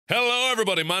Hello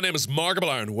everybody, my name is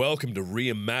Markiplier and welcome to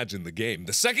Reimagine the Game.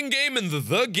 The second game in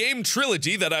the Game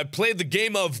trilogy that I've played the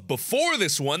game of before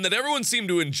this one that everyone seemed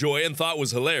to enjoy and thought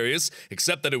was hilarious,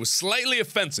 except that it was slightly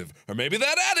offensive, or maybe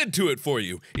that added to it for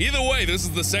you. Either way, this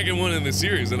is the second one in the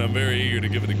series and I'm very eager to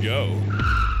give it a go.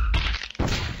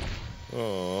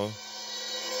 Aww.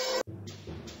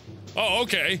 Oh,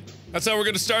 okay. That's how we're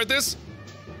gonna start this?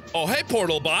 Oh, hey,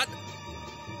 Portal Bot.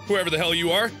 Whoever the hell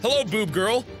you are. Hello, boob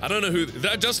girl. I don't know who. Is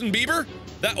that Justin Bieber?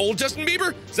 That old Justin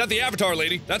Bieber? Is that the Avatar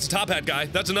lady? That's a top hat guy.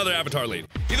 That's another Avatar lady.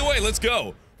 Either way, let's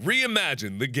go.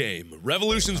 Reimagine the game.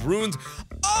 Revolutions, ruins.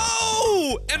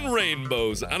 Oh! And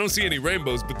rainbows. I don't see any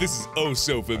rainbows, but this is oh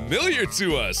so familiar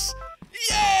to us.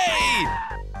 Yay!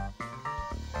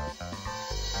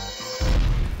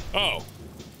 Oh.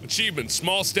 Achievement,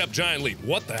 small step, giant leap.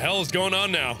 What the hell is going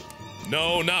on now?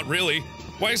 No, not really.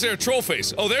 Why is there a troll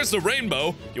face? Oh, there's the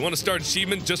rainbow. You want to start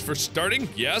achievement just for starting?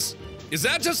 Yes? Is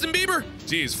that Justin Bieber?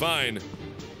 Geez, fine.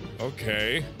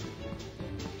 Okay.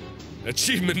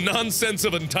 Achievement, nonsense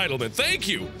of entitlement. Thank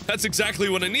you! That's exactly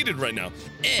what I needed right now.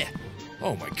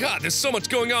 Oh my god, there's so much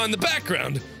going on in the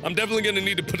background. I'm definitely gonna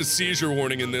need to put a seizure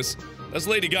warning in this. That's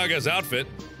Lady Gaga's outfit.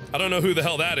 I don't know who the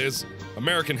hell that is.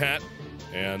 American hat.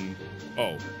 And...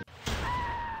 oh.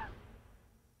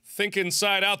 Think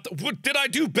inside out. What, did I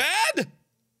do bad?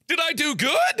 Did I do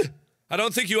good? I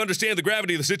don't think you understand the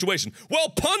gravity of the situation. Well,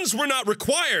 puns were not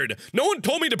required. No one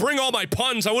told me to bring all my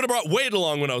puns. I would have brought Wade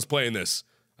along when I was playing this.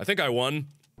 I think I won.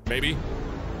 Maybe.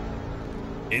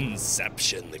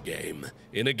 Inception, the game.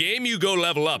 In a game, you go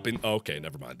level up in- okay,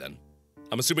 never mind then.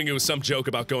 I'm assuming it was some joke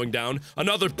about going down.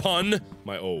 Another pun.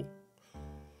 Oh,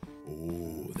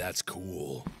 that's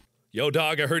cool. Yo,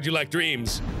 dog, I heard you like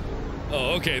dreams.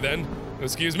 Oh, okay then.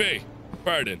 Excuse me.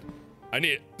 Pardon.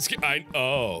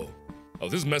 Oh,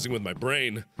 this is messing with my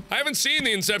brain. I haven't seen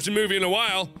the Inception movie in a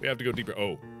while. We have to go deeper.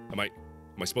 Oh, am I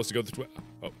supposed to go this way?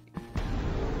 Oh.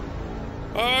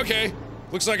 Oh, okay.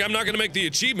 Looks like I'm not gonna make the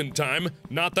achievement time.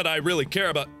 Not that I really care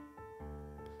about.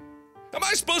 Am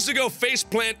I supposed to go face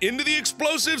plant into the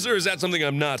explosives, or is that something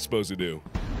I'm not supposed to do?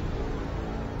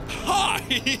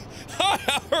 Hi! Hi,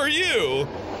 how are you?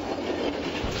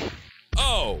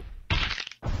 Oh.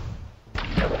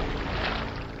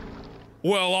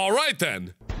 Well, alright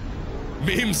then.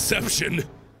 Memeception.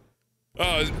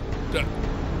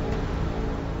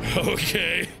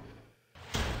 Okay.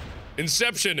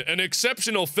 Inception, an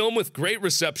exceptional film with great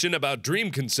reception about dream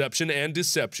conception and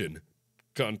deception.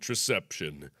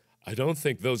 Contraception. I don't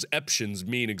think those eptions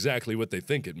mean exactly what they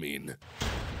think it mean.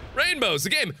 Rainbows, the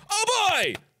game. Oh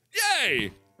boy!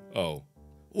 Yay! Oh.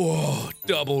 Whoa,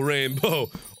 double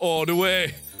rainbow. All the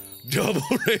way. Double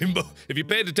rainbow. If you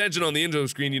paid attention on the intro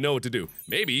screen, you know what to do.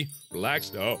 Maybe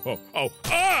relax. Oh. Oh,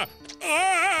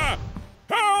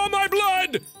 my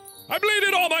blood! I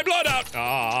bleeded all my blood out.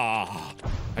 Ah.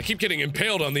 I keep getting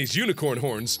impaled on these unicorn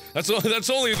horns. That's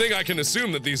the only thing I can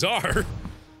assume that these are.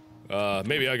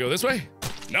 Maybe I go this way?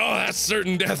 No, that's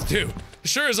certain death too.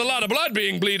 Sure is a lot of blood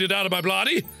being bleeded out of my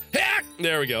body. Heck!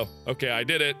 There we go. Okay, I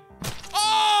did it.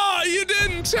 Oh, you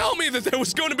didn't tell me that there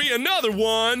was going to be another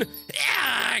one.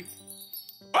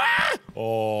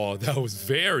 Oh, that was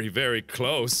very, very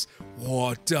close.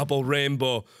 Oh, double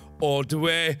rainbow. All the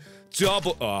way.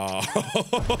 Double. Oh.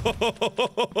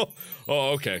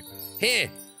 Oh, okay.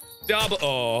 Hey. Double.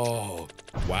 Oh.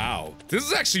 Wow. This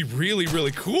is actually really,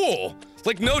 really cool.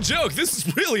 Like, no joke. This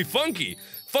is really funky.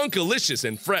 Funkalicious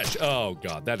and fresh. Oh,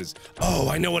 God. That is. Oh,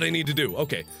 I know what I need to do.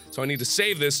 Okay. So I need to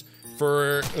save this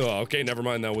for. Oh, okay. Never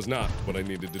mind. That was not what I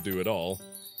needed to do at all.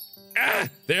 Ah!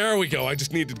 There we go. I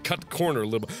just needed to cut the corner a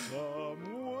little bit.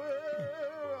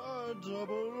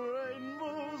 Double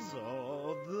rainbows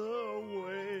all the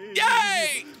way.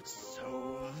 Yay!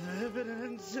 So vivid and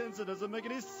intense, it doesn't make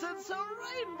any sense how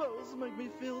rainbows make me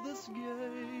feel this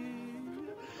gay.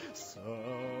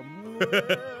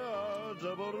 Somewhere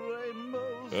double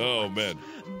rainbows. Oh man.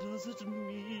 Does it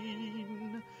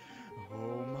mean?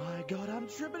 Oh my God, I'm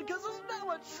tripping because there's now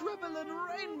a tripling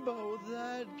rainbow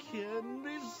that can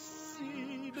be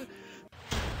seen.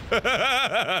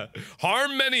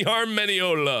 Harm many,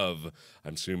 oh love.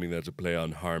 I'm assuming that's a play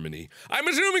on harmony. I'm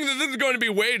assuming that this is going to be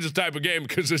Wade's type of game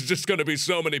because there's just going to be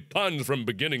so many puns from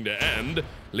beginning to end.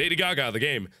 Lady Gaga, the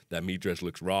game. That meat dress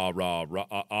looks raw.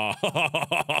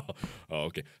 Oh,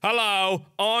 okay. Hello,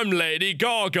 I'm Lady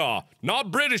Gaga. Not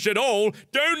British at all.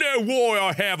 Don't know why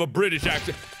I have a British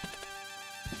accent.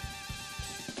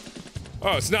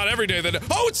 Oh, it's not every day that.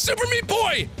 Oh, it's Super Meat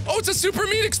Boy! Oh, it's a Super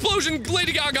Meat Explosion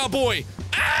Lady Gaga boy!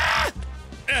 Ah!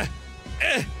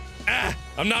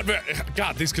 I'm not very.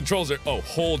 God, these controls are. Oh,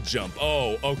 hold jump.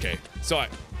 Oh, okay. So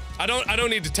I don't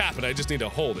need to tap it. I just need to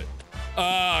hold it.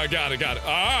 Ah, got it.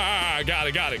 Ah, got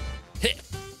it. Hit,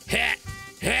 hit,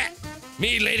 hit.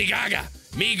 Me, Lady Gaga.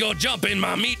 Me go jump in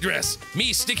my meat dress.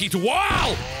 Me sticky to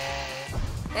wall.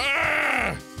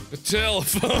 Ah, the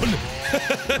telephone.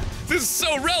 This is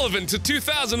so relevant to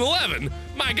 2011.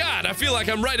 My God, I feel like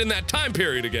I'm right in that time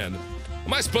period again.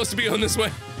 Am I supposed to be on this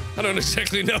way? I don't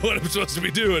exactly know what I'm supposed to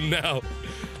be doing now.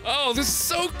 Oh, this is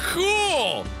so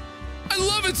cool. I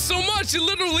love it so much. It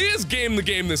literally is game the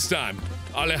game this time.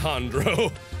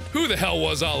 Alejandro. Who the hell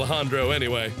was Alejandro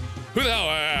anyway? Who the hell?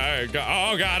 Oh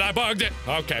God, I bugged it.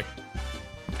 Okay.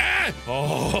 Ah!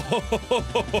 Oh.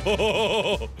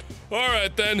 All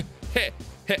right then. Hey.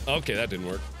 Okay, that didn't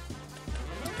work.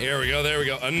 Here we go. There we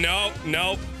go. No.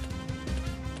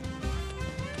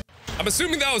 I'm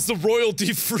assuming that was the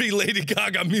royalty-free Lady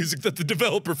Gaga music that the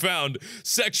developer found.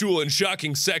 Sexual and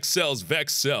shocking sex sells,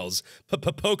 vex sells.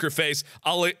 Poker face,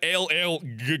 Alejandro,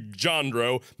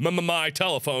 my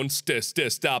telephone,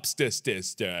 stop,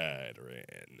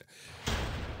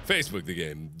 Facebook the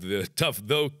game. The tough,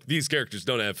 though these characters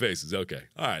don't have faces. Okay.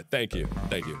 Alright, thank you.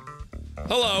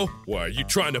 Hello. What, are you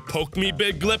trying to poke me,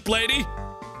 big lip lady?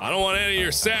 I don't want any of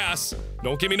your sass.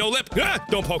 Don't give me no lip. Ah!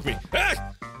 Don't poke me.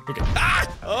 Ah! Okay. Ah!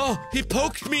 Oh, he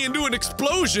poked me into an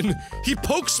explosion. He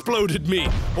poke-sploded me.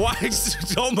 Why?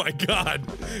 Oh my God.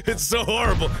 It's so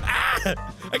horrible.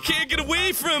 Ah! I can't get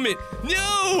away from it.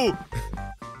 No!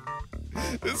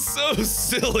 It's so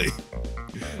silly.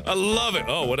 I love it.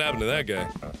 Oh, what happened to that guy?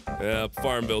 Yeah,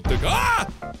 Farmville took. Ah!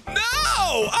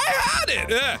 No! I had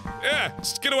it! Yeah,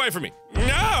 just get away from me.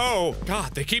 No!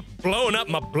 God, they keep blowing up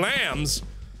my blams.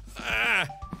 Ah!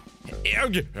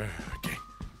 Okay. I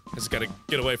just gotta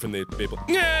get away from the people.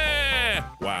 Yeah!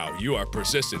 Wow, you are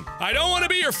persistent. I don't want to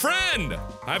be your friend!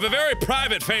 I have a very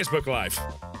private Facebook life.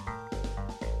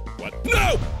 What?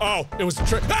 No! Oh, it was a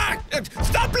trick. Ah!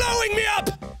 Stop blowing me up!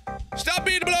 Stop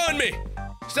blowing me!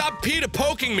 Stop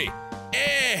poking me!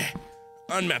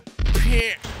 On my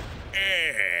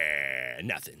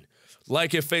nothing.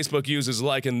 Like if Facebook uses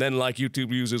like and then like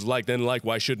YouTube uses like then like,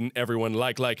 why shouldn't everyone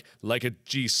like a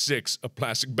G6, a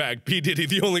plastic bag, P. Diddy,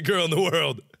 the only girl in the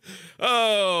world.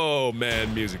 Oh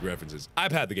man, music references.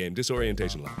 I've had the game,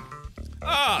 Disorientation Lock.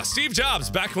 Ah, Steve Jobs,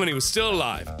 back when he was still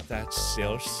alive. That's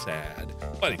so sad.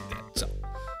 But he's dead, so.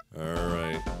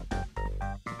 Alright.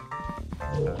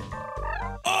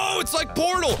 Oh, it's like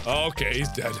Portal! Okay, he's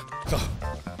dead. Oh.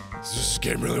 This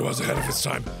game really was ahead of its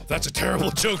time. That's a terrible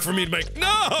joke for me to make.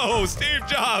 No! Steve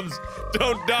Jobs!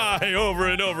 Don't die over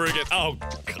and over again. Oh,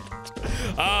 God.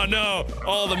 Oh, no.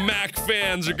 All the Mac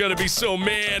fans are gonna be so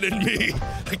mad at me.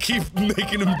 I keep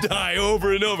making them die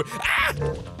over and over. Ah!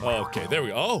 Okay, there we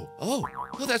go. Oh,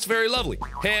 that's very lovely.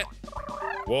 Heh.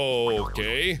 Whoa,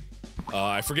 okay.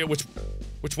 I forget which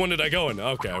one did I go in?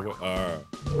 Okay,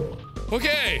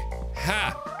 okay.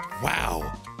 Ha.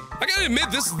 Wow. I gotta admit,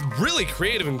 this is really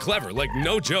creative and clever, like,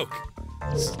 no joke.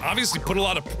 It's obviously put a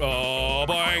lot of,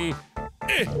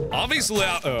 obviously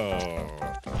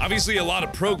a lot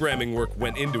of programming work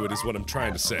went into it is what I'm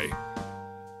trying to say.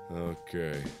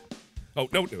 Okay. Oh,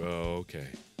 no, okay.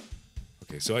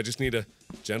 Okay, so I just need to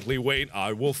gently wait.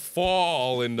 I will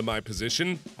fall into my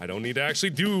position. I don't need to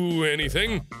actually do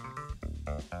anything.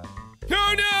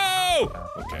 No!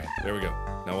 Okay, there we go.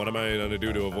 Now what am I gonna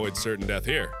do to avoid certain death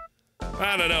here?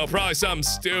 I don't know, probably something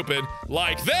stupid,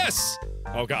 like this!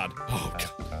 Oh God.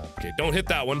 Okay, don't hit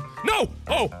that one. No!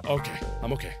 Oh, okay.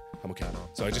 I'm okay.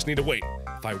 So I just need to wait.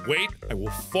 If I wait, I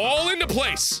will fall into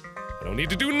place. I don't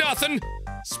need to do nothing.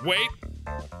 Just wait.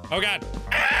 Oh God.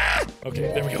 Ah!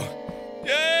 Okay, there we go.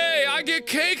 Yay, I get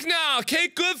cake now!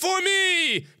 Cake good for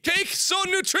me! Cake so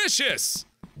nutritious!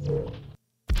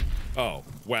 Oh,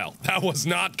 well, that was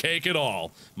not cake at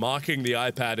all. Mocking the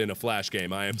iPad in a Flash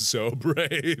game, I am so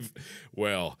brave.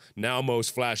 Well, now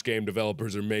most Flash game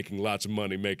developers are making lots of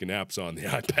money making apps on the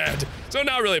iPad. So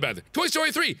not really a bad thing. Toy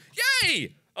Story 3,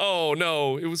 yay! Oh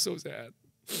no, it was so sad.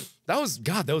 That was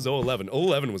 011.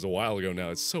 011 was a while ago now,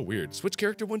 it's so weird. Switch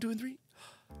character 1, 2, and 3?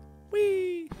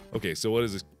 Whee! Okay, so what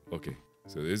is this? Okay,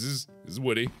 so this is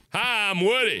Woody. Hi, I'm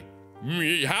Woody.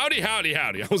 Howdy.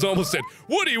 I was almost said,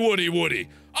 Woody.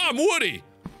 I'm Woody.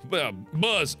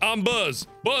 Buzz, I'm Buzz.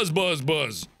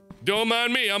 Buzz. Don't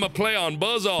mind me, I'm a play on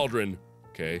Buzz Aldrin.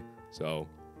 Okay, so,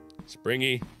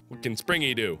 Springy, what can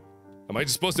Springy do? Am I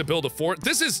just supposed to build a fort?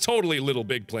 This is totally Little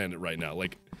Big Planet right now,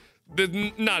 like,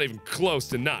 not even close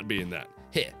to not being that.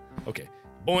 Here, okay,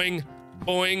 boing,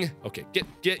 okay,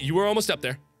 get, you were almost up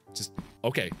there. Just,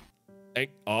 okay,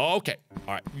 okay, all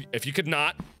right, if you could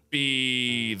not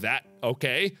be that,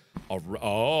 okay,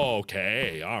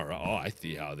 okay, all right, I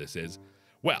see how this is.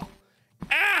 Well,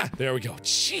 there we go,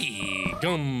 gee,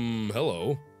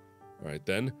 hello. All right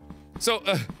then, So,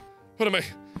 what am I?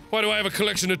 Why do I have a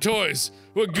collection of toys?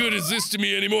 What good is this to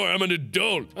me anymore? I'm an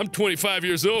adult. I'm 25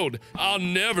 years old. I'll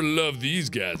never love these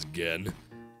guys again.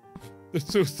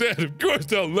 That's so sad. Of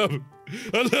course I'll love them.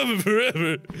 I'll love them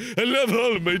forever. I love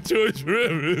all of my toys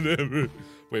forever and ever.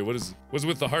 Wait, what's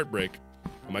with the heartbreak?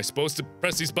 Am I supposed to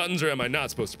press these buttons or am I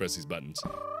not supposed to press these buttons?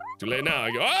 Too late now.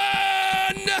 I go,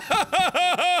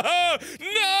 no!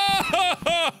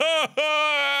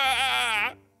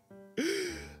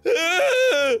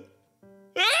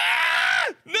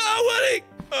 No, Woody!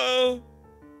 Oh.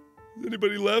 Is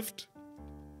anybody left?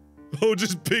 Oh,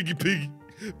 just Piggy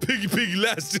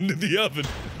last into the oven.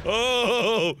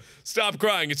 Oh, stop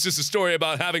crying. It's just a story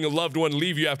about having a loved one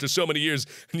leave you after so many years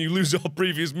and you lose all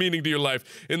previous meaning to your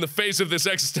life. In the face of this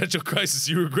existential crisis,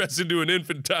 you regress into an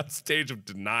infantile stage of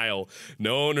denial.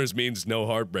 No owners means no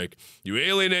heartbreak. You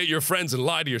alienate your friends and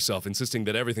lie to yourself, insisting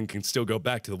that everything can still go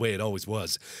back to the way it always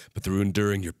was. But through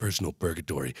enduring your personal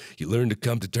purgatory, you learn to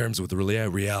come to terms with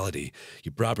reality. You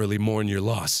properly mourn your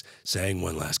loss, saying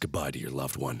one last goodbye to your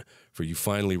loved one. For you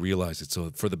finally realize it's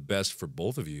for the best for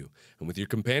both of you. And with your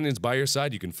companions by your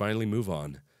side, you can finally move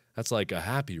on. That's like a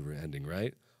happy ending,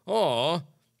 right? Aw,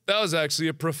 that was actually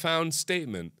a profound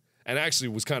statement. And actually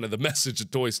was kind of the message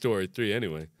of Toy Story 3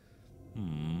 anyway.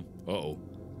 Uh-oh.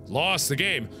 Lost the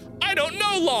game. I don't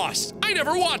know Lost! I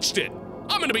never watched it!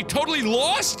 I'm gonna be totally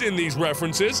lost in these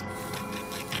references.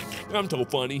 I'm so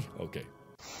funny. Okay.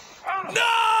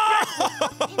 No!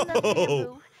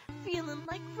 Feeling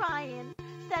like crying.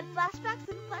 Said flashbacks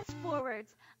and flash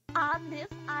forwards on this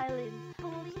island.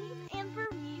 Believe and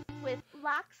bereave with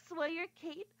Locke, Sawyer,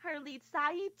 Kate, Hurley,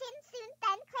 Saeed, Jim, Soon,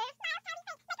 Ben,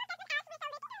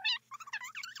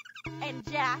 Claire, and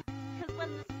Jack. Cause when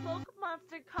the smoke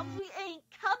monster comes, we ain't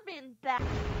coming back.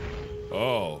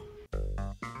 Oh.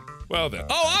 Well then.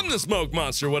 Oh, I'm the smoke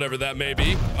monster, whatever that may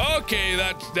be. Okay,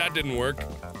 that didn't work.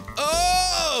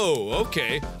 Oh,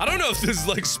 okay. I don't know if this is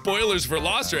like spoilers for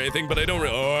Lost or anything, but I don't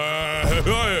really.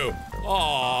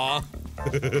 Aww.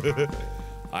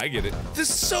 I get it. This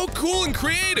is so cool and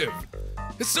creative.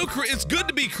 It's good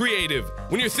to be creative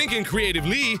when you're thinking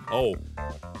creatively. Oh,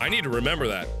 I need to remember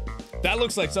that. That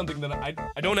looks like something that I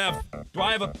don't have. Do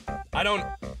I have a? I don't.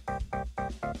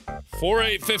 4,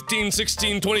 8, 15,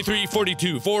 16, 23,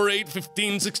 42. 4, 8,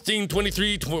 15, 16,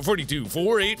 23, 42.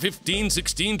 4, 8, 15,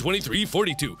 16, 23,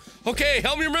 42. Okay,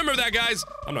 help me remember that, guys.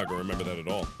 I'm not gonna remember that at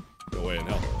all. No way in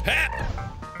hell.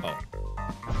 Ha! Oh.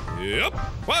 Yep.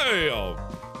 Hey, oh.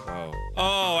 Oh.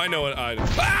 Oh, I know it.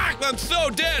 Ah! I'm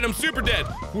so dead. I'm super dead.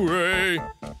 Hooray.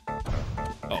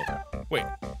 Oh. Wait.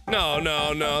 No.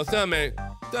 Thumb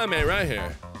right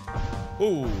here.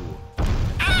 Ooh.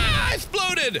 Ah!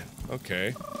 Exploded!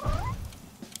 Okay.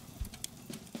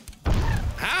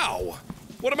 How?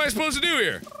 What am I supposed to do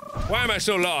here? Why am I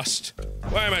so lost?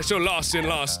 Why am I so lost in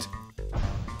Lost?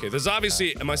 Okay, there's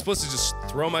obviously, am I supposed to just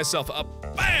throw myself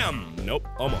up? Bam! Nope,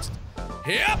 almost.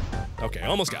 Yep! Okay,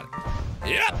 almost got it.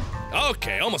 Yep!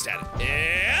 Okay, almost had it.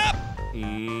 Yep!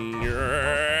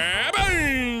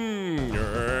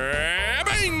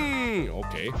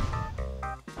 Okay.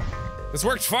 This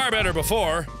worked far better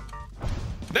before.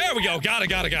 There we go, got it.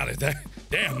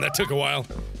 Damn, that took a while.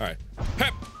 Alright.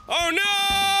 Hep. Oh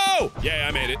no! Yay,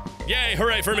 I made it. Yay,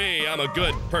 hooray for me, I'm a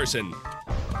good person.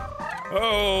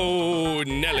 Oh,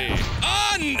 Nelly.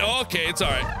 Oh, no, okay, it's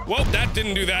alright. Well, that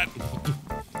didn't do that.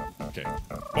 Okay,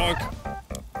 bonk.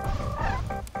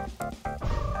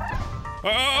 Oh,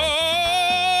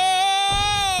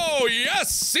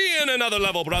 yes, see you in another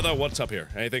level, brother. What's up here?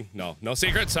 Anything? No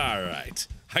secrets? Alright.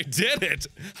 I did it!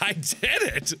 I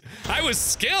was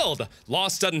skilled!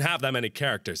 Lost doesn't have that many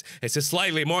characters. It's just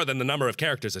slightly more than the number of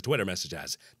characters a Twitter message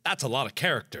has. That's a lot of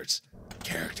characters.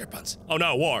 Character puns. Oh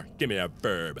no, war. Give me a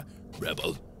verb.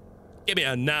 Rebel. Give me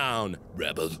a noun.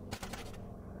 Rebel.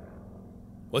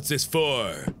 What's this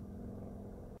for?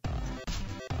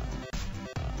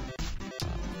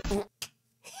 Ha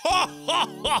ha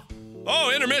ha!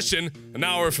 Oh, intermission! An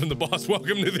hour from the boss.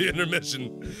 Welcome to the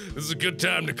intermission. This is a good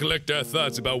time to collect our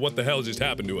thoughts about what the hell just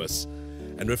happened to us.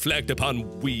 And reflect upon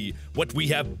what we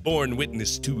have borne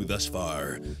witness to thus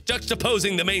far.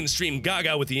 Juxtaposing the mainstream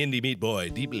gaga with the indie meat boy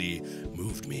deeply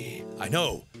moved me. I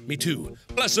know, me too.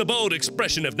 Plus a bold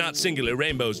expression of not singular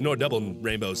rainbows nor double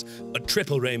rainbows, but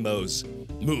triple rainbows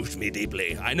moved me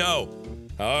deeply. I know.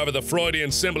 However, the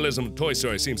Freudian symbolism of Toy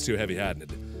Story seems too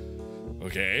heavy-handed.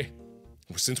 Okay.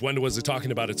 Since when was it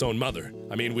talking about its own mother?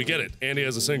 I mean, we get it. Andy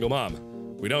has a single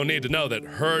mom. We don't need to know that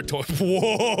her toy. Whoa!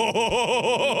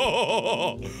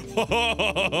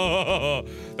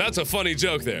 That's a funny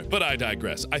joke there, but I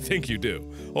digress. I think you do.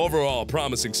 Overall,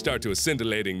 promising start to a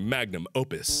scintillating magnum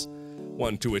opus.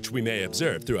 one to which we may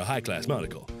observe through a high-class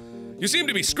monocle. You seem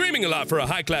to be screaming a lot for a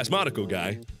high-class monocle,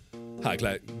 guy.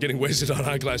 High-class, getting wasted on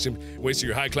high-class, wasting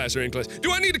your high-class or in-class.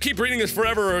 Do I need to keep reading this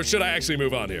forever, or should I actually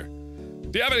move on here?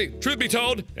 Do you have any, truth be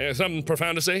told, something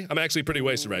profound to say? I'm actually pretty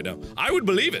wasted right now. I would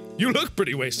believe it. You look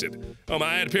pretty wasted. Oh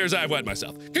my, it appears I've wet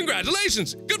myself.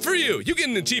 Congratulations! Good for you! You get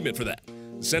an achievement for that.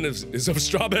 The scent is of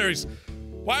strawberries.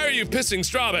 Why are you pissing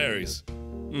strawberries?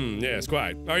 Yes,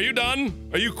 quite. Are you done?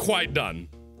 Are you quite done?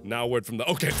 Now a word from the,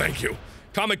 okay, thank you.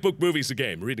 Comic book movies a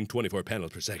game, reading 24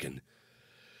 panels per second.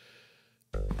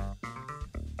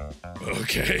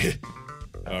 Okay.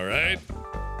 Alright.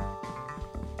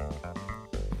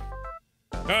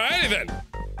 Alrighty then.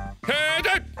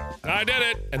 I did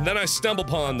it! And then I stumbled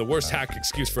upon the worst hack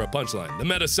excuse for a punchline, the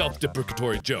meta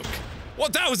self-deprecatory joke.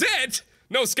 What, that was it?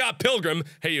 No Scott Pilgrim.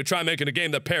 Hey, you try making a game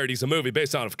that parodies a movie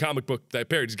based on a comic book that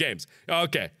parodies games.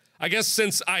 Okay. I guess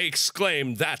since I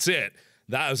exclaimed that's it,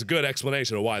 that was a good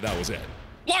explanation of why that was it.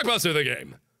 Blockbuster the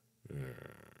game.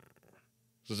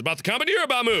 Is this about the comedy or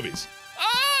about movies?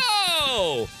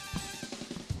 Oh!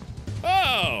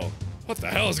 Oh! What the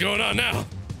hell is going on now?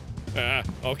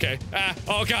 Okay.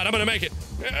 Oh god, I'm gonna make it.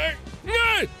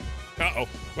 Uh-oh.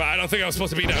 Well, I don't think I was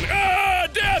supposed to be down. Ah,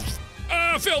 death!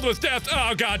 Filled with death.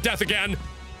 Oh god, death again.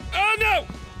 Oh no!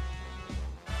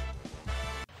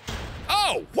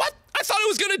 Oh, what? I thought it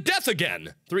was gonna death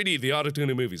again. 3D, the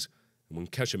auto-tuning movies. And when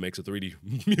Kesha makes a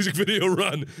 3D music video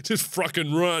run, just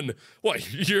frickin' run.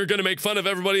 What, you're gonna make fun of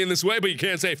everybody in this way, but you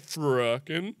can't say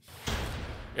frickin'?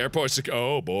 Airport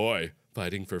oh boy.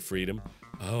 Fighting for freedom.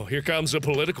 Oh, here comes a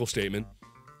political statement.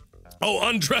 Oh,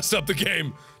 undress up the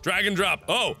game. Drag and drop.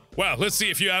 Oh, well, let's see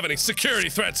if you have any security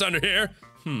threats under here.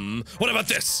 What about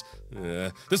this?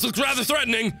 This looks rather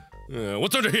threatening.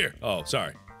 What's under here? Oh,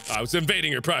 sorry. I was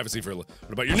invading your privacy for a little.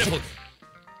 What about your nipple?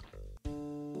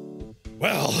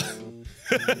 Well.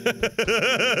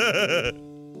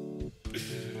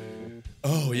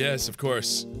 Oh, yes, of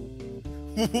course.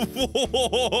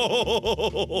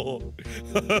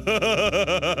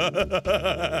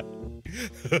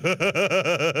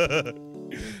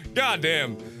 God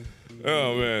damn.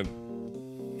 Oh, man.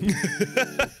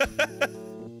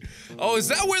 Oh, is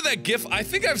that where that gif? I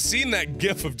think I've seen that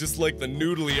gif of just like the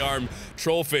noodly arm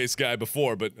troll face guy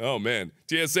before, but oh man.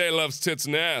 TSA loves tits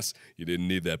and ass. You didn't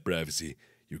need that privacy.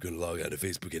 You're gonna log out of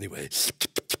Facebook anyway.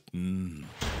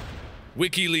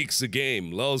 WikiLeaks the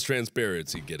game. Lulz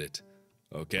transparency, get it.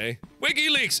 Okay.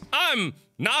 WikiLeaks! I'm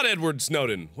not Edward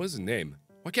Snowden. What's his name?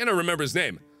 Why can't I remember his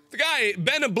name? The guy,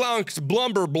 Ben Blanc's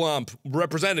Blumber Blump,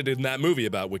 represented in that movie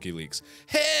about WikiLeaks.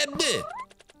 Hey,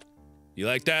 you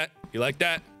like that? You like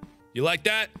that? You like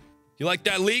that? You like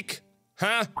that leak?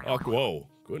 Huh? Oh, whoa.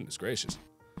 Goodness gracious.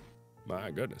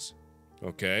 My goodness.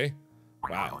 Okay.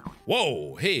 Wow.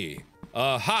 Whoa, hey.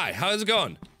 Hi, how's it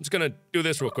going? I'm just gonna do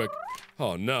this real quick.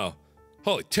 Oh no.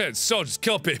 Holy tits, soldiers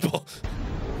kill people.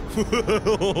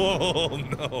 Oh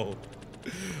no.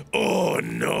 Oh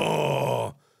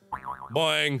no.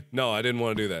 Boing. No, I didn't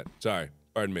want to do that. Sorry.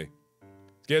 Pardon me.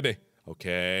 Excuse me.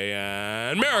 Okay,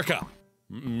 and America.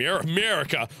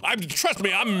 America. Trust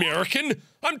me, I'm American.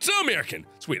 I'm so American.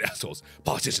 Sweet assholes.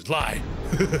 Politicians lie.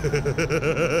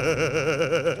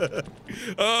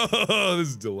 Oh, this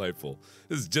is delightful.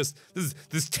 This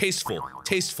is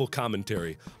tasteful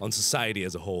commentary on society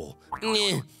as a whole.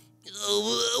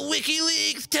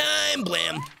 WikiLeaks time,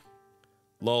 blam.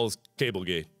 Lulz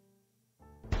Cablegate.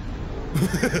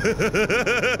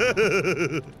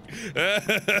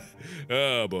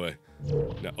 Oh boy.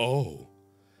 No, oh.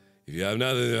 If you have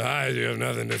nothing to hide, you have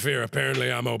nothing to fear.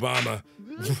 Apparently, I'm Obama.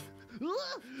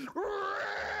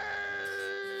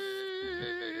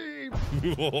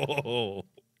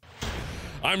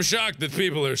 I'm shocked that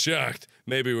people are shocked.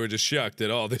 Maybe we're just shocked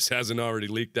that all this hasn't already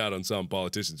leaked out on some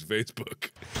politician's Facebook.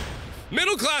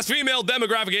 Middle-class female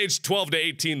demographic age 12 to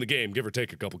 18 the game, give or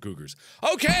take a couple cougars.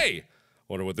 Okay!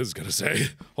 Wonder what this is gonna say.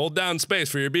 Hold down space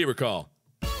for your Bieber call.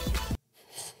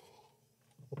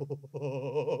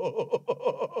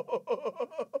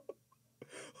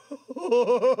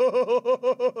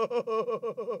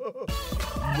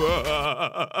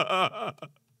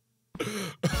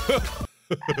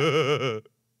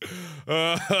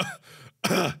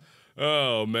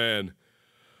 Oh man.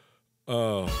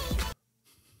 Oh.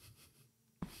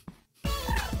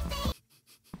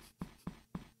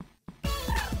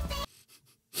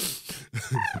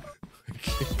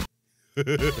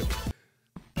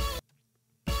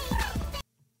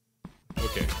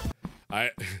 Okay.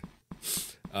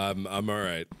 I'm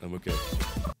alright. I'm okay.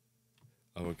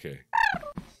 I'm okay.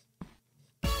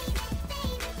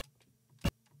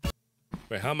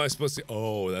 Wait, how am I supposed to?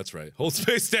 Oh, that's right. Hold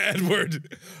space to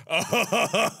Edward.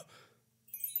 Oh.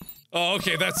 Oh,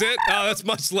 okay, that's it? Oh, that's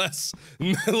much less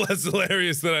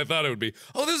hilarious than I thought it would be.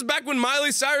 Oh, this is back when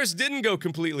Miley Cyrus didn't go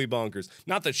completely bonkers.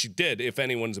 Not that she did, if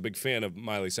anyone's a big fan of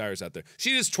Miley Cyrus out there.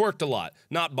 She just twerked a lot.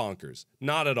 Not bonkers.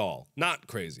 Not at all. Not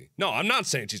crazy. No, I'm not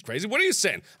saying she's crazy. What are you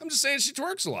saying? I'm just saying she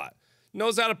twerks a lot.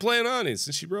 Knows how to play an audience,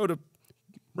 and she wrote a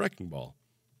wrecking ball.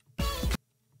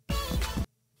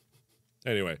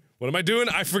 Anyway, what am I doing?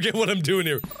 I forget what I'm doing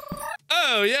here.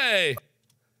 Oh, yay!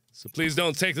 So please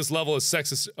don't take this level as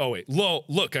sexist. Oh wait,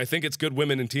 look, I think it's good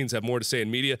women and teens have more to say in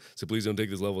media, so please don't take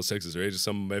this level as sexist or ageist.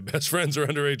 Some of my best friends are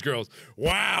underage girls.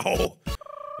 Wow!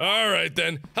 Alright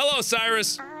then. Hello,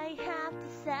 Cyrus! I have to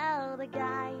sell the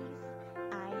guys.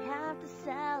 I have to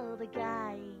sell the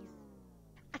guys.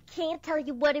 I can't tell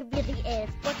you what it really is.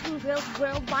 Working girls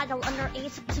worldwide all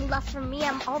underage. Too less for me,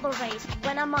 I'm all the rage.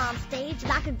 When I'm on stage,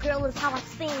 like a girl is how I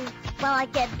sing. Well, I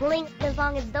get blinked as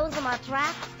long as those are my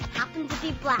tracks. Happen to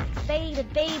be black,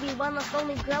 faded baby, one of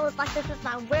only girl is like this is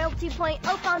my world 2.0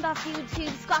 found off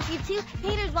YouTube, squawk you too.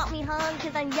 Haters want me hung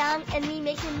cause I'm young and me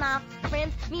making my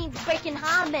friends means breaking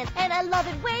comments and I love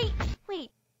it. Wait,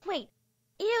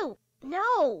 ew,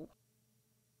 no.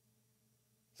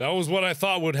 That was what I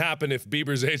thought would happen if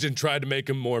Bieber's agent tried to make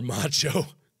him more macho.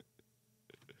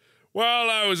 While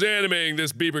I was animating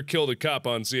this, Bieber killed a cop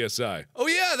on CSI. Oh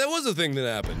yeah, that was a thing that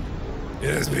happened. It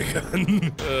has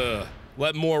begun.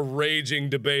 Let more raging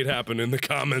debate happen in the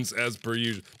comments as per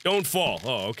usual. Don't fall.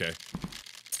 Oh, okay.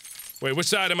 Wait, which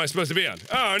side am I supposed to be on?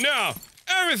 Oh no!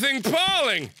 Everything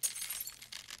falling!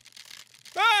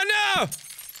 Oh no!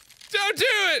 Don't do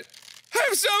it! I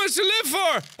have so much to live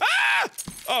for! Ah!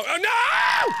 Oh no!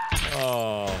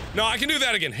 Oh. No, I can do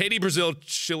that again. Haiti, Brazil,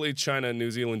 Chile, China,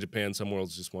 New Zealand, Japan, some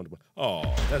worlds just want to.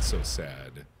 Oh, that's so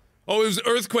sad. Oh, it was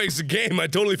Earthquakes the game. I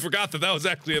totally forgot that was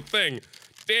actually a thing.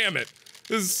 Damn it.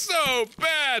 This is so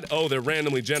bad. Oh, they're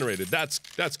randomly generated. That's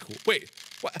cool. Wait,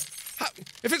 what? How?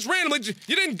 If it's randomly,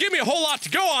 you didn't give me a whole lot to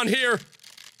go on here.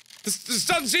 This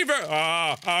doesn't seem very.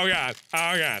 Oh god.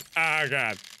 Oh god. Oh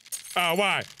god. Oh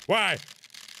why?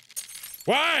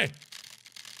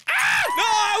 Ah! No,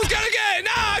 I was gonna get it.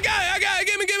 No, I got it.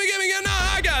 Gimme. No,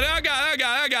 I got it.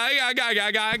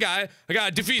 I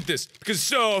gotta defeat this because it's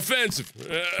so offensive.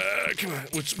 Come on.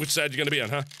 Which side you gonna be on,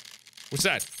 huh? Which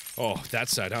side? Oh, that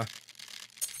side, huh?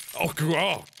 Oh,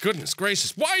 goodness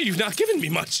gracious. Why are you not giving me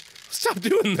much? Stop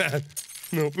doing that.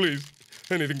 No, please.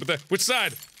 Anything but that. Which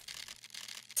side?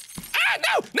 Ah,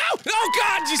 no! Oh,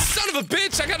 God, you son of a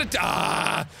bitch. I gotta.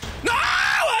 No!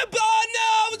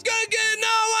 I was gonna get. No,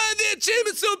 I wanted the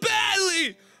achievement so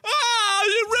badly. Oh,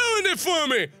 you ruined it for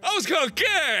me. I was gonna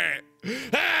get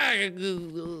it.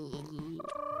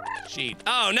 Cheat.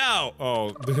 Oh, no.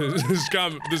 Oh, this is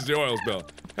the oil spill.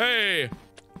 Hey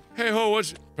ho,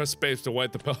 what's. Press space to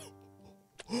wipe the pill.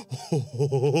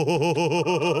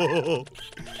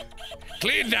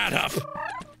 Clean that up.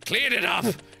 Clean it up,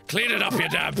 you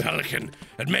damn pelican,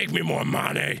 and make me more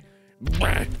money.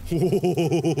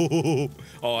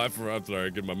 Oh, I'm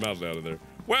sorry, get my mouth out of there.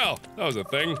 Well, that was a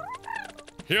thing.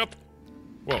 Yep.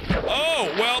 Whoa.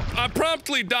 Oh, well, I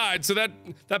promptly died, so that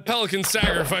pelican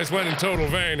sacrifice went in total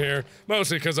vain here.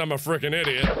 Mostly because I'm a frickin'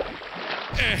 idiot.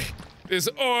 This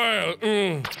oil.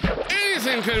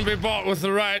 Anything can be bought with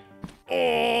the right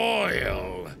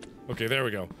oil. Okay, there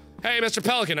we go. Hey, Mr.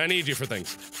 Pelican, I need you for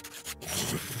things.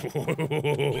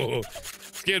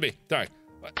 Excuse me. Sorry.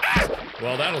 Ah!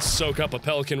 Well, that'll soak up a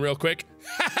pelican real quick.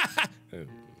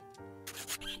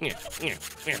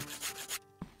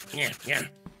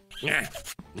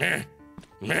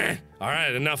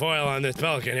 Alright, enough oil on this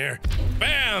pelican here.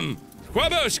 Bam!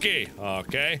 Squaboshki!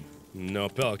 Okay. No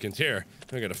pelicans here.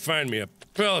 I gotta find me a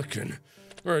pelican.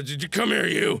 Or did you come here,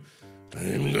 you?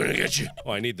 I'm gonna get you.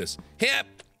 Oh, I need this. Hip!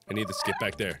 I need this to get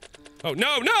back there. Oh, no!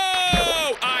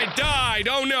 I died!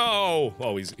 Oh, no!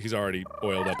 Oh, he's already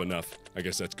oiled up enough. I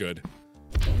guess that's good.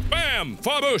 Bam!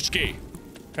 Fabushki!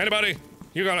 Anybody?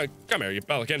 You gonna... Come here, you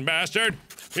pelican bastard!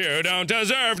 You don't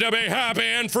deserve to be happy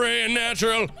and free and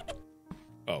natural!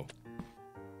 Oh.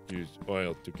 Use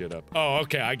oil to get up. Oh,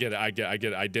 okay, I get it. I did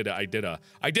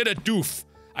a doof.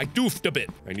 I doofed a bit.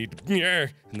 I need to...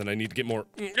 And then I need to get more...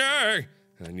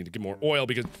 And I need to get more oil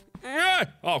because...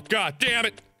 Oh, god damn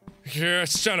it! Yeah,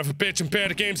 son of a bitch, in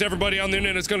Panda Games, everybody on the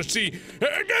internet is gonna see.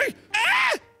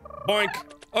 Boink.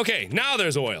 Okay, now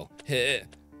there's oil. Okay,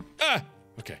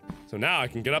 so now I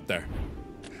can get up there.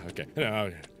 Okay.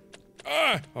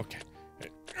 Okay.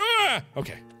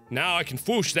 Okay. Now I can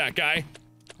whoosh that guy.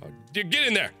 Oh, get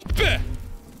in there.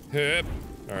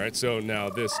 Alright, so now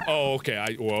this. Oh,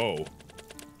 okay. Whoa.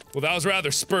 Well, that was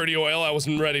rather spurty oil I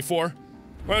wasn't ready for.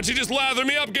 Why don't you just lather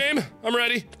me up, game? I'm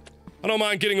ready. I don't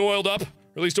mind getting oiled up. Or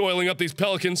at least oiling up these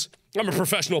pelicans. I'm a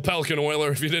professional pelican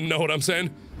oiler, if you didn't know what I'm saying.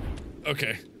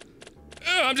 Okay.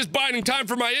 I'm just biding time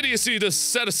for my idiocy to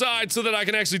set aside so that I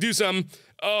can actually do something.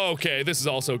 Okay, this is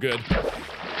also good.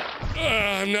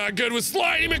 I'm not good with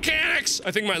sliding mechanics!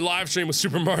 I think my live stream with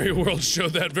Super Mario World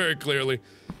showed that very clearly.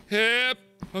 Yep.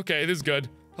 Okay, this is good.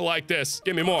 I like this.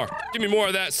 Give me more. Give me more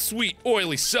of that sweet,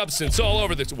 oily substance all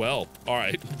over this. Well,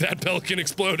 alright. That pelican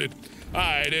exploded.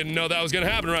 I didn't know that was gonna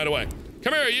happen right away.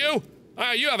 Come here, you!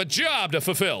 You have a job to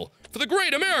fulfill. For the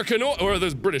great American or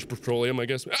the British Petroleum, I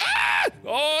guess. Ah!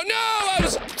 Oh no! I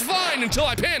was fine until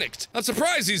I panicked! I'm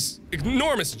surprised these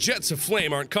enormous jets of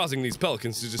flame aren't causing these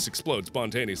pelicans to just explode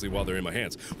spontaneously while they're in my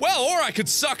hands. Well, or I could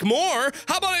suck more!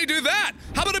 How about I do that?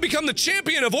 How about I become the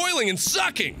champion of oiling and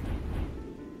sucking?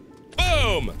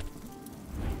 Boom!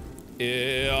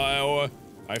 I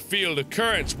feel the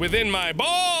currents within my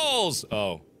balls!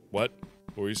 Oh, what?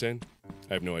 What were you saying?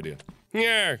 I have no idea.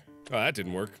 Yeah. Oh, that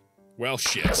didn't work. Well,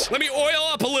 shit. Let me oil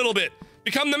up a little bit.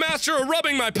 Become the master of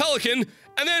rubbing my pelican,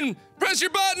 and then press your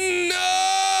button.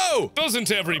 No!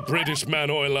 Doesn't every British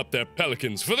man oil up their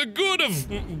pelicans for the good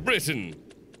of Britain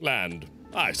land?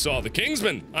 I saw the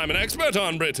Kingsman. I'm an expert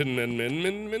on Britain and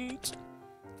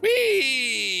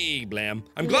whee! Blam.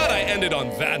 I'm glad I ended on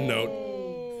that note.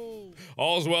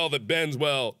 All's well that bends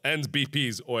well, ends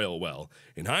BP's oil well.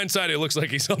 In hindsight, it looks like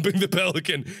he's humping the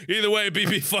pelican. Either way,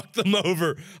 BP fucked them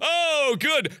over. Oh,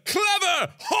 good,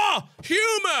 clever, ha,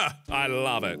 humor! I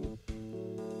love it.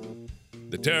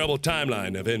 The terrible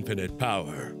timeline of infinite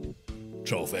power.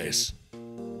 Trollface.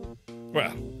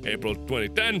 Well, April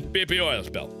 2010, BP oil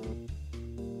spill.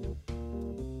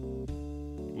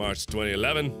 March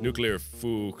 2011, nuclear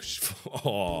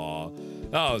Aww,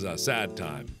 that was a sad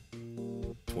time.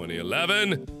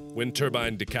 2011, wind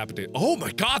turbine decapitated. Oh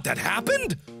my god, that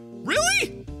happened?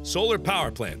 Really? Solar power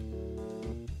plant.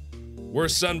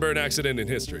 Worst sunburn accident in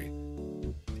history.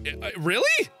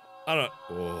 Really? I don't.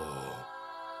 Oh.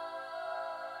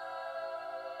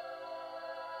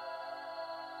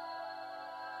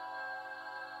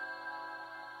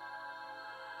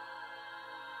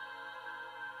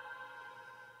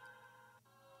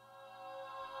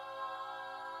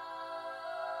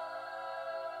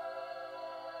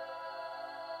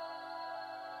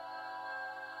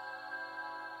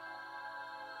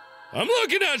 I'm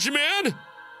looking at you, man!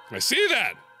 I see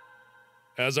that!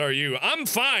 As are you. I'm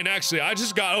fine, actually. I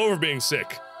just got over being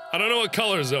sick. I don't know what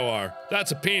colors, though, are.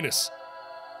 That's a penis.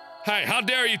 Hey, how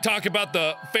dare you talk about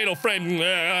the fatal frame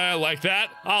like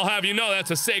that? I'll have you know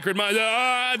that's a sacred mind.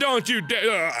 Don't you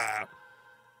dare!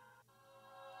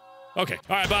 Okay,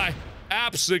 alright, bye.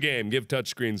 Apps the game. Give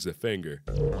touchscreens the finger.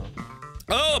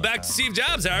 Oh, back to Steve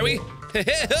Jobs, are we?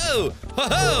 Ho-ho!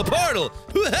 Ho-ho! Portal!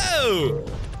 Whoa!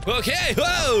 Okay,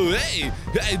 whoa, hey!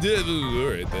 Alright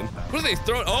then. What are they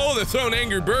throwing? Oh, they're throwing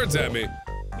Angry Birds at me.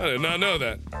 I did not know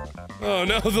that. Oh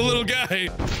no, the little guy.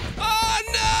 Oh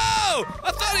no!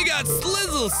 I thought he got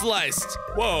slizzle sliced.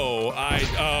 Whoa,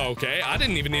 oh, okay. I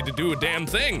didn't even need to do a damn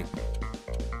thing.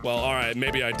 Well, alright,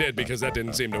 maybe I did because that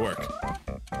didn't seem to work.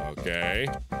 Okay.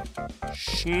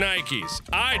 Shnikes.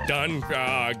 I done,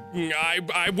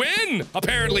 I win!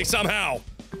 Apparently, somehow.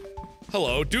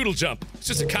 Hello, Doodle Jump. It's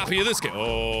just a copy of this game.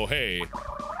 Oh, hey.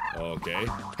 Okay.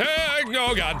 Hey,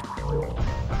 oh god.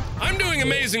 I'm doing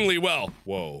amazingly well.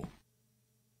 Whoa.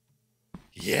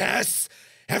 Yes!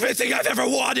 Everything I've ever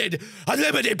wanted!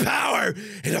 Unlimited power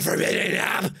in a forbidden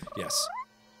app! Yes.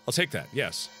 I'll take that,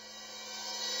 yes.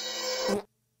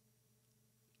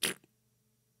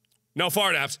 No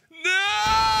fart apps. No!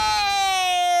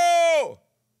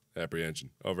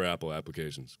 Apprehension over Apple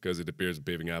applications, because it appears that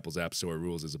paving Apple's App Store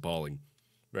rules is appalling.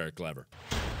 Very clever.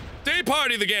 Tea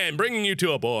Party the game, bringing you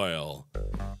to a boil.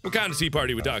 What kind of tea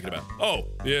party are we talking about? Oh,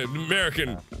 the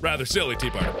American, rather silly tea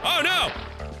party. Oh no!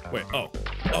 Wait, oh,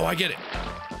 I get it.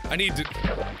 I need to,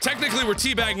 technically we're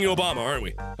teabagging Obama, aren't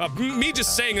we? Me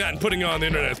just saying that and putting it on the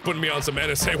internet is putting me on some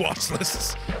NSA watch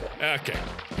lists. Okay.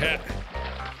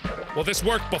 Well, this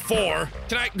worked before.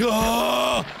 Can I,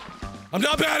 I'm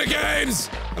not bad at games!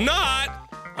 I'm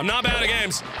not bad at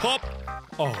games. Hop.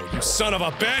 Oh, you son of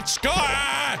a bitch! Go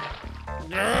on!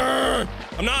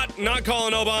 I'm not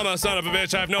calling Obama a son of a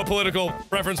bitch. I have no political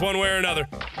preference one way or another.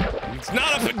 It's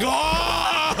not a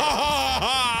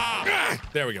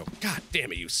there we go. God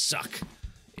damn it, you suck.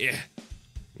 Yeah.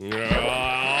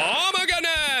 Oh my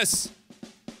goodness!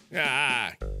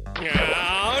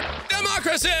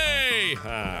 Democracy!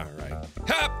 Alright.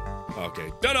 Hap!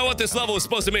 Okay, don't know what this level is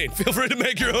supposed to mean. Feel free to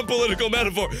make your own political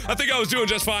metaphor. I think I was doing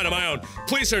just fine on my own.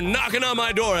 Police are knocking on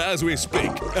my door as we speak.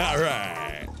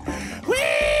 Alright.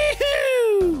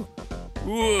 Woo-hoo!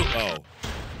 Woo! Oh.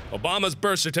 Obama's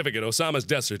birth certificate, Osama's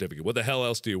death certificate. What the hell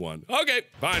else do you want? Okay,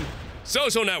 fine.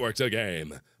 Social networks, a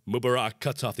game. Mubarak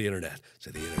cuts off the internet.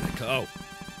 So the internet. Oh.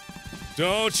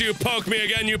 Don't you poke me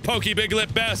again, you pokey big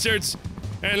lip bastards.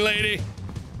 And lady.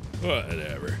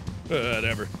 Whatever.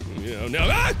 Whatever. You know, no.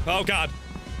 Ah! Oh, God.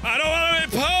 I don't want to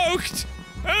be poked.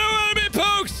 I don't want to be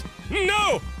poked.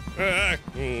 No.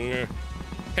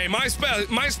 Hey,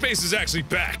 MySpace is actually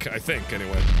back, I think,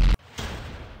 anyway.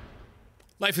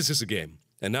 Life is just a game.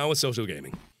 And now with social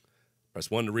gaming.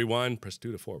 Press 1 to rewind, press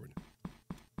 2 to forward.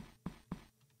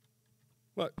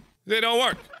 What? They don't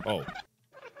work. Oh.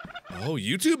 Oh,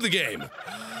 YouTube the game.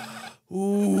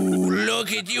 Ooh,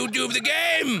 look at YouTube the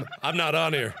game! I'm not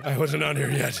on here. I wasn't on here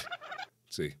yet.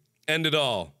 Let's see. End it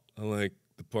all. I like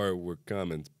the part where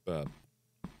comments pop.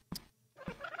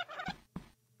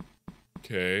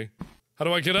 Okay. How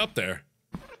do I get up there?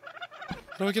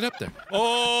 How do I get up there?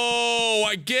 Oh,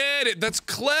 I get it. That's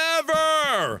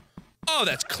clever. Oh,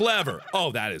 that's clever.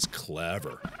 Oh, that is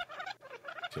clever.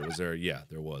 Okay, was there? Yeah,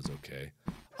 there was. Okay.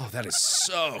 Oh, that is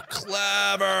so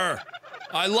clever.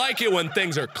 I like it when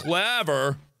things are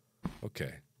clever.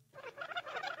 Okay.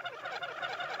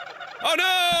 Oh,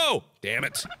 no! Damn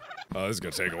it. Oh, this is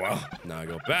gonna take a while. Now I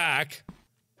go back.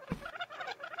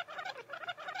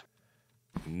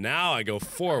 Now I go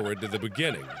forward to the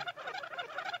beginning.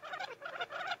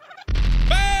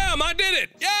 Bam! I did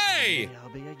it! Yay!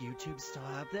 I'll be a YouTube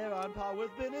star up there on par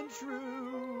with Ben and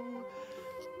True.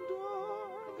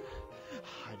 Dog.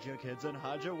 Hide your kids and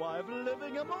hide your wife,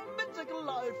 living a romantic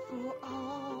life for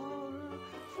all,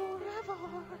 forever.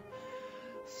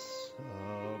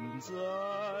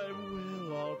 Sometime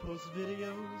we'll all post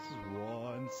videos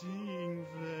wanting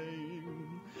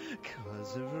fame.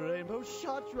 'Cause if Rainbow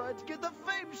shot right, get the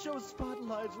fame show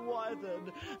spotlight. Why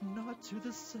then not do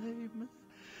the same?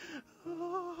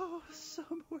 Oh,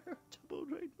 somewhere double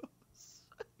rainbows.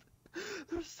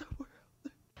 There's somewhere out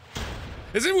there.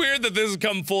 Is it weird that this has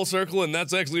come full circle and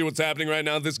that's actually what's happening right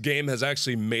now? This game has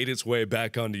actually made its way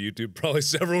back onto YouTube probably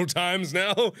several times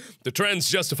now. The trends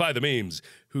justify the memes.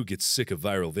 Who gets sick of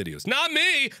viral videos? Not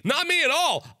me! Not me at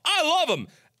all! I love them!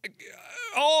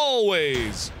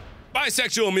 Always!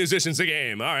 Bisexual musicians the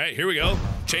game. Alright, here we go.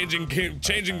 Changing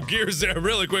gears there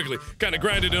really quickly. Kinda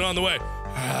grinded it on the way.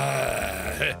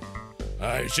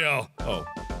 I shall. Oh.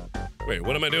 Wait,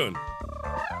 what am I doing?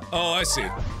 Oh, I see.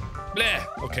 Bleh.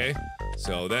 Okay.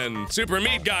 So then, Super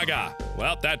Meat Gaga.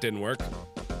 Well, that didn't work.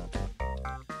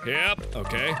 Yep.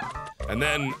 Okay. And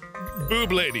then,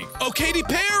 Boob Lady. Oh, Katy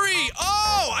Perry!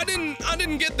 Oh! I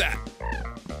didn't get that.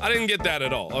 I didn't get that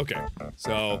at all. Okay.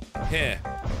 So,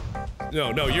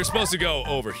 No, you're supposed to go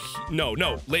over No,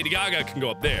 Lady Gaga can go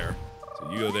up there.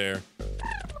 So you go there.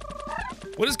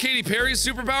 What is Katy Perry's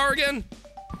superpower again?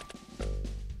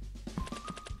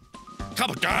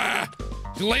 Come on,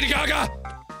 Lady Gaga!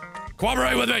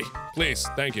 Cooperate with me, please.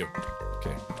 Thank you.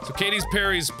 Okay. So Katy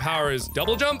Perry's power is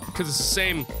double jump? Because it's the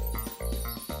same.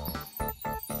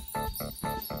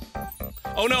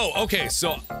 Oh no, okay,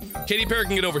 so Katy Perry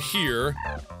can get over here.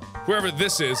 Whoever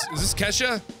this is this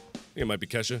Kesha? I think it might be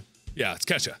Kesha. Yeah, it's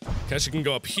Kesha. Kesha can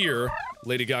go up here.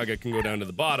 Lady Gaga can go down to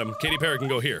the bottom. Katy Perry can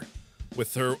go here.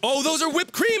 With her. Oh, those are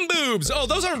whipped cream boobs! Oh,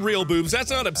 those aren't real boobs.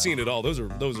 That's not obscene at all. Those are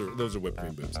whipped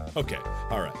cream boobs. Okay,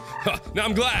 alright. Huh, now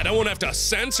I'm glad I won't have to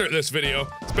censor this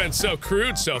video. It's been so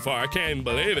crude so far. I can't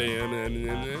believe it.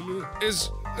 Is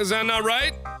that not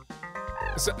right?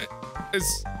 Is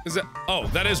that? Oh,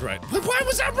 that is right. Why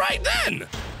was that right then?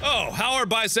 Oh, how are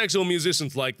bisexual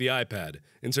musicians like the iPad?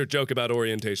 Insert joke about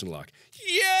orientation lock.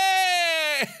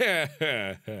 Yeah!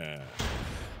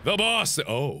 The boss.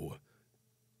 Oh.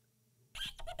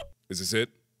 Is this it?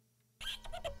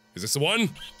 Is this the one?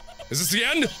 Is this the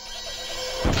end?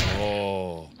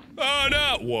 Oh. Oh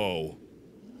no! Whoa.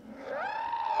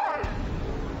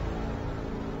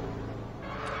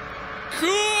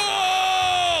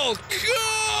 Cool!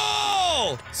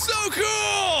 Cool! So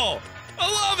cool! I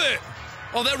love it!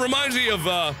 Oh, that reminds me of,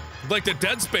 like the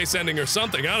Dead Space ending or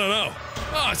something. I don't know.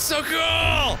 Oh, it's so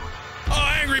cool!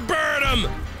 Oh, Angry Bird 'em!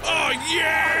 Oh,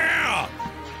 yeah!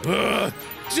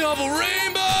 Double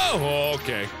rainbow! Oh,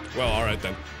 okay. Well, alright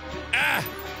then. Ah!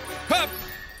 Hup!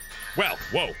 Well,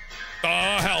 whoa.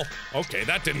 Oh, hell. Okay,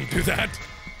 that didn't do that.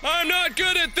 I'm not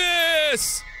good at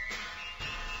this!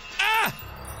 Ah!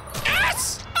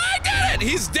 Yes! I did it!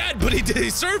 He's dead, but he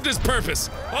served his purpose.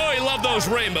 Oh, he loved those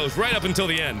rainbows right up until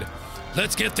the end.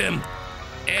 Let's get them.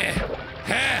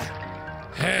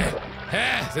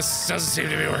 This doesn't seem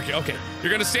to be working. Okay,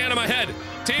 you're gonna stand on my head.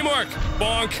 Teamwork!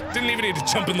 Bonk! Didn't even need to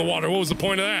jump in the water. What was the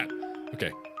point of that?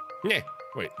 Okay. Yeah.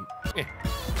 Wait. Yeah.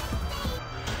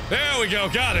 There we go.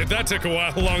 Got it. That took a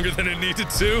while longer than it needed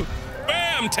to.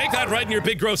 Bam! Bam! Take that right in your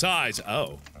big gross eyes.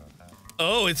 Oh.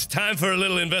 Oh, it's time for a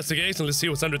little investigation. Let's see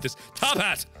what's under this top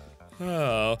hat.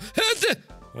 Oh.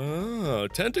 Oh,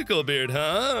 tentacle beard,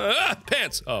 huh? Ah,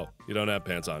 pants! Oh, you don't have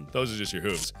pants on. Those are just your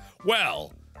hooves.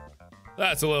 Well,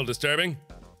 that's a little disturbing.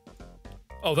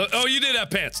 Oh, you did have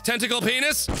pants. Tentacle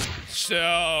penis?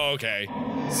 Okay.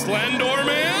 Slendor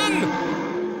Man?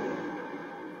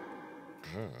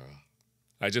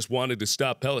 I just wanted to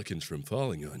stop pelicans from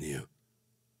falling on you.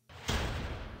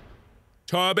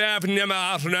 Hey,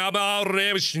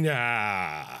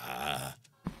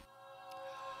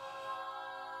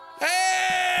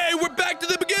 we're back to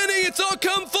the beginning. It's all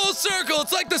come full circle.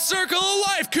 It's like the circle of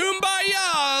life.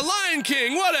 Kumbaya, Lion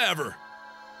King, whatever.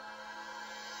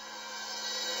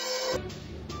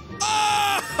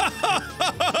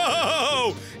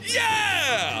 Oh,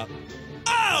 yeah!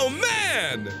 Oh,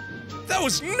 man! That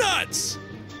was nuts!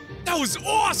 That was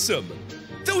awesome!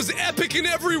 That was epic in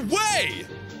every way!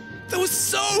 That was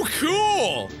so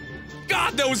cool!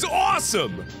 God, that was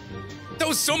awesome! That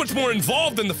was so much more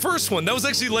involved than the first one. That was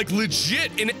actually, like,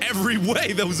 legit in every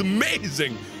way. That was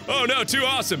amazing. Oh, no, too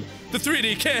awesome. The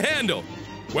 3D can't handle.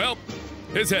 Well,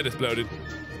 his head exploded.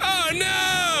 Oh,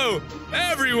 no!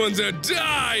 Everyone's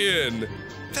dying!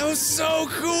 That was so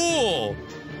cool!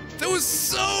 That was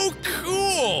so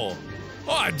cool!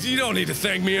 Oh, you don't need to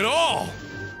thank me at all!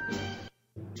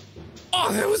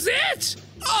 Oh, that was it!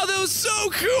 Oh, that was so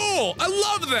cool! I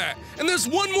love that! And there's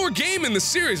one more game in the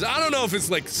series. I don't know if it's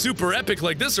like super epic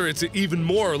like this or it's even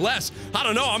more or less. I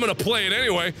don't know, I'm gonna play it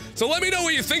anyway. So let me know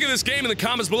what you think of this game in the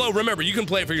comments below. Remember, you can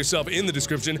play it for yourself in the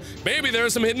description. Maybe there are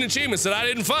some hidden achievements that I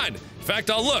didn't find. In fact,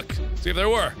 I'll look, see if there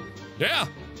were. Yeah,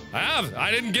 I have. I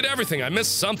didn't get everything. I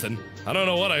missed something. I don't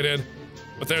know what I did.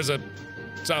 But there's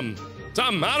something,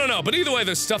 I don't know, but either way,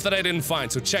 there's stuff that I didn't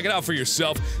find, so check it out for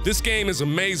yourself. This game is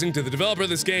amazing. To the developer of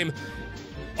this game,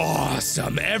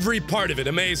 awesome. Every part of it,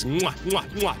 amazing. Mwah, mwah,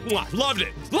 mwah, mwah. Loved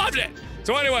it. Loved it.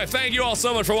 So anyway, thank you all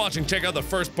so much for watching. Check out the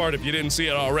first part if you didn't see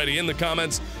it already in the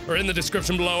comments, or in the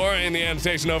description below, or in the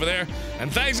annotation over there.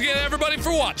 And thanks again, everybody,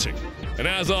 for watching. And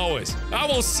as always, I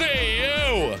will see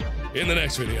you in the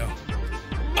next video.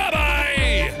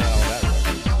 Bye-bye!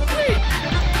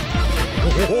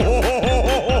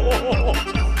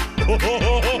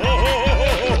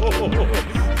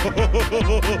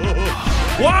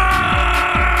 Wow!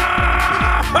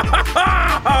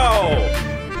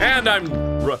 And I'm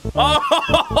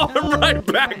right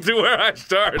back to where I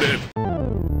started.